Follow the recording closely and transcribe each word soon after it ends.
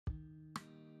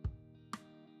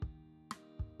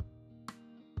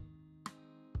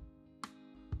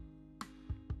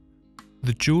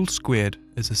The Jul²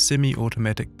 is a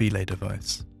semi-automatic belay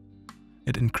device.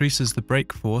 It increases the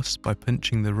brake force by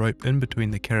pinching the rope in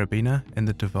between the carabiner and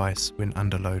the device when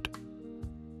under load.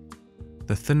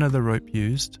 The thinner the rope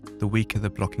used, the weaker the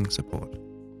blocking support.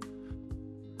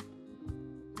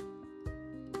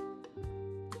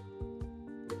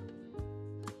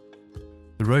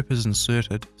 The rope is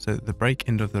inserted so that the brake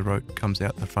end of the rope comes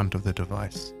out the front of the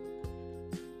device.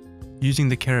 Using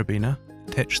the carabiner,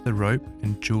 attach the rope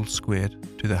and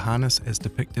Jul² to the harness as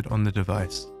depicted on the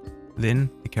device. Then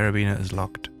the carabiner is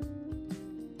locked.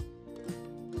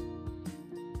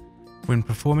 When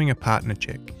performing a partner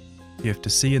check, you have to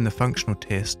see in the functional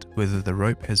test whether the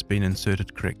rope has been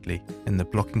inserted correctly and the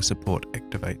blocking support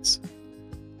activates.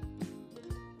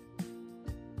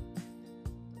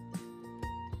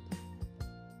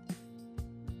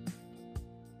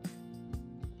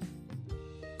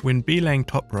 When belaying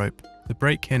top rope, the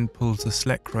brake hand pulls the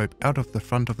slack rope out of the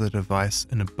front of the device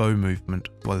in a bow movement,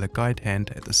 while the guide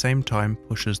hand at the same time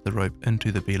pushes the rope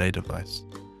into the belay device.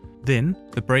 Then,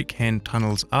 the brake hand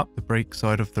tunnels up the brake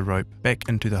side of the rope back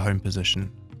into the home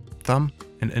position. Thumb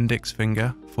and index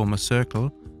finger form a circle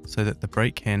so that the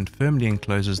brake hand firmly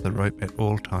encloses the rope at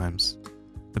all times.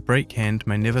 The brake hand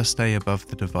may never stay above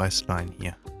the device line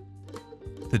here.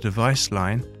 The device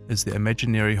line is the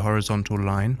imaginary horizontal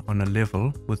line on a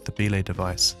level with the belay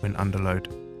device when under load.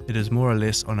 It is more or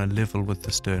less on a level with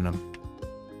the sternum.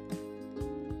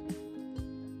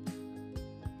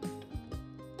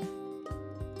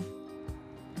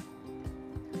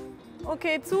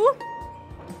 Okay, zu.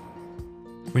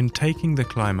 When taking the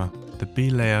climber, the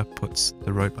belayer puts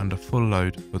the rope under full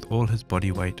load with all his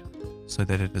body weight so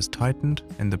that it is tightened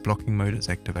and the blocking mode is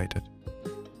activated.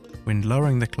 When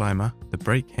lowering the climber, the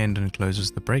brake hand encloses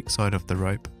the brake side of the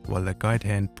rope while the guide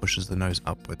hand pushes the nose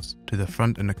upwards to the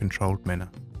front in a controlled manner.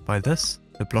 By this,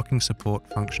 the blocking support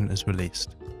function is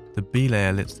released. The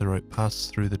belayer lets the rope pass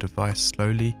through the device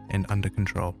slowly and under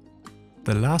control.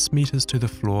 The last meters to the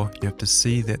floor, you have to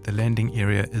see that the landing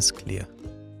area is clear.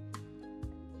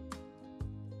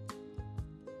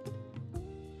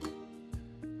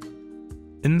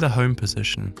 In the home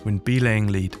position, when belaying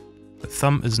lead, the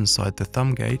thumb is inside the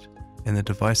thumb gate and the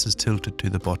device is tilted to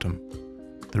the bottom.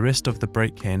 The rest of the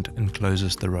brake hand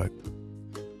encloses the rope.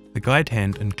 The guide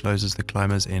hand encloses the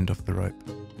climber's end of the rope.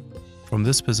 From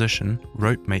this position,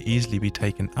 rope may easily be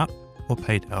taken up or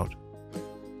paid out.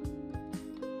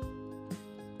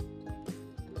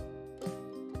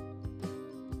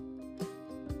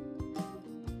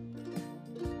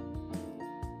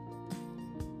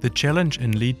 The challenge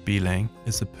in lead belaying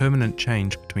is the permanent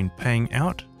change between paying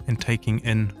out and taking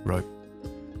in rope.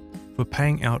 For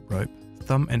paying out rope,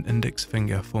 thumb and index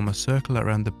finger form a circle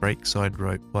around the brake side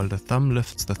rope while the thumb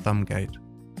lifts the thumb gate.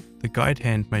 The guide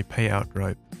hand may pay out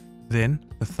rope. Then,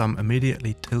 the thumb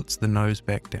immediately tilts the nose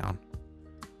back down.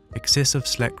 Excessive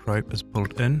slack rope is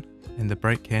pulled in and the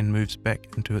brake hand moves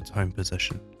back into its home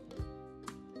position.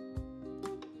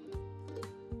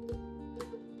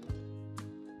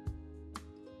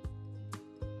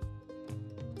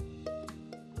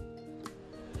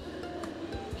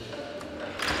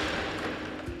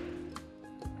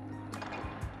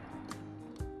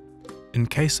 In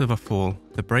case of a fall,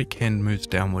 the brake hand moves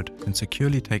downward and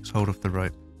securely takes hold of the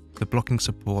rope. The blocking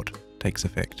support takes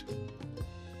effect.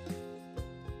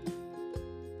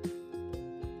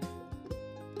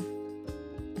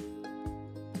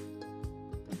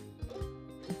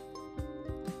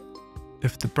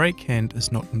 If the brake hand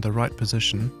is not in the right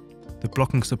position, the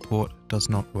blocking support does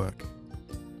not work.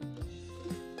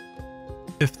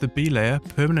 If the belayer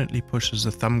permanently pushes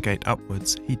the thumb gate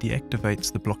upwards, he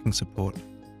deactivates the blocking support.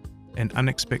 An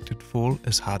unexpected fall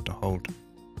is hard to hold.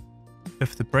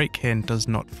 If the brake hand does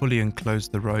not fully enclose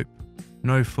the rope,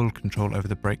 no full control over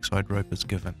the brake side rope is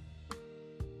given.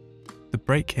 The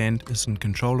brake hand is in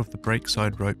control of the brake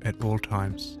side rope at all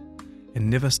times, and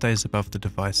never stays above the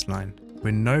device line.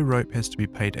 When no rope has to be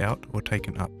paid out or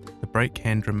taken up, the brake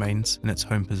hand remains in its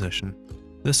home position.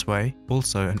 This way,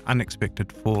 also an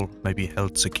unexpected fall may be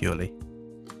held securely.